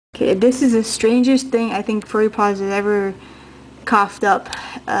Okay, this is the strangest thing I think furrypaws has ever coughed up.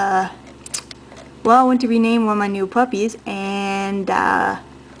 Well, I went to rename one of my new puppies, and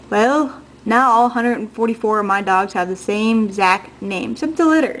well, now all 144 of my dogs have the same exact name, except the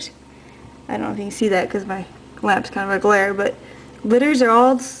litters. I don't know if you can see that because my lamp's kind of a glare, but litters are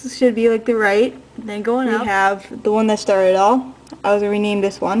all should be like the right. And then going up, we have the one that started it all. I was gonna rename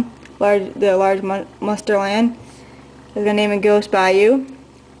this one, the large Musterland. I was gonna name it GhostBayou,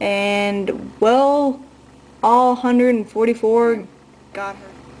 and well, all 144 got her.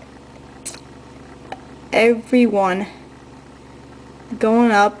 Everyone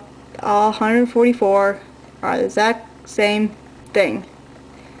going up, all 144 are the exact same thing.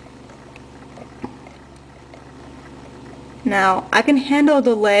 Now, I can handle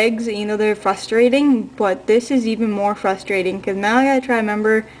the legs, you know, they're frustrating, but this is even more frustrating because now I gotta try to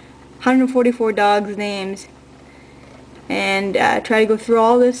remember 144 dogs' names and try to go through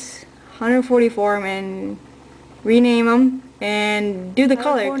all this 144 and rename them and do the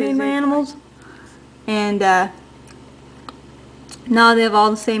color. Name my animals. And now they have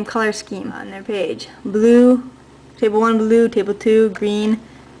all the same color scheme on their page. Blue, table 1 blue, table 2 green.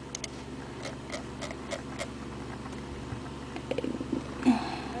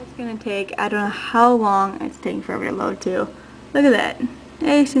 It's gonna take, I don't know how long, it's taking forever to load too. Look at that,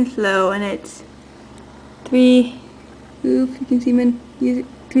 nice and slow, and it's 3, oof, you can see my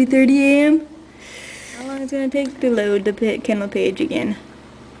 3:30 a.m. How long is it gonna take to load the kennel page again?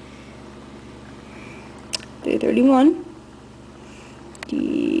 3:31.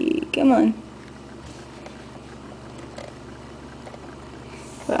 Come on.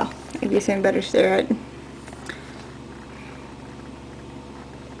 Well, I guess I better stare at.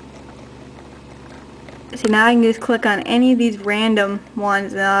 So now I can just click on any of these random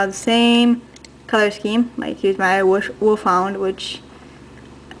ones that have the same color scheme. Like here's my wolfhound, which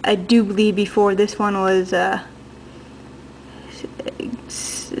I do believe before this one was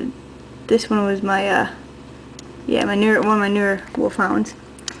my yeah, one of my newer wolfhounds.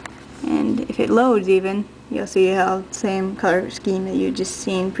 And if it loads even, you'll see how the same color scheme that you just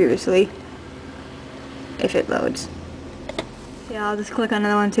seen previously. If it loads. Yeah, I'll just click on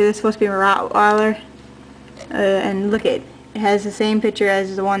another one too. This is supposed to be a Rottweiler. And look, it has the same picture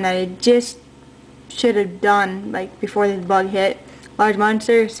as the one that I just should have done like before this bug hit. Large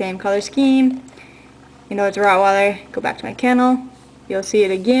monster, same color scheme. You know it's a Rottweiler. Go back to my kennel. You'll see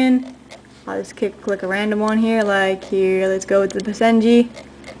it again. I'll just click a random one here, like here, let's go with the Pasenji.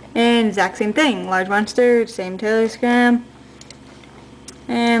 And exact same thing, large monster, same telegram.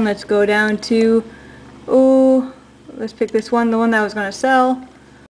 And let's go down to, oh, let's pick this one, the one that I was going to sell.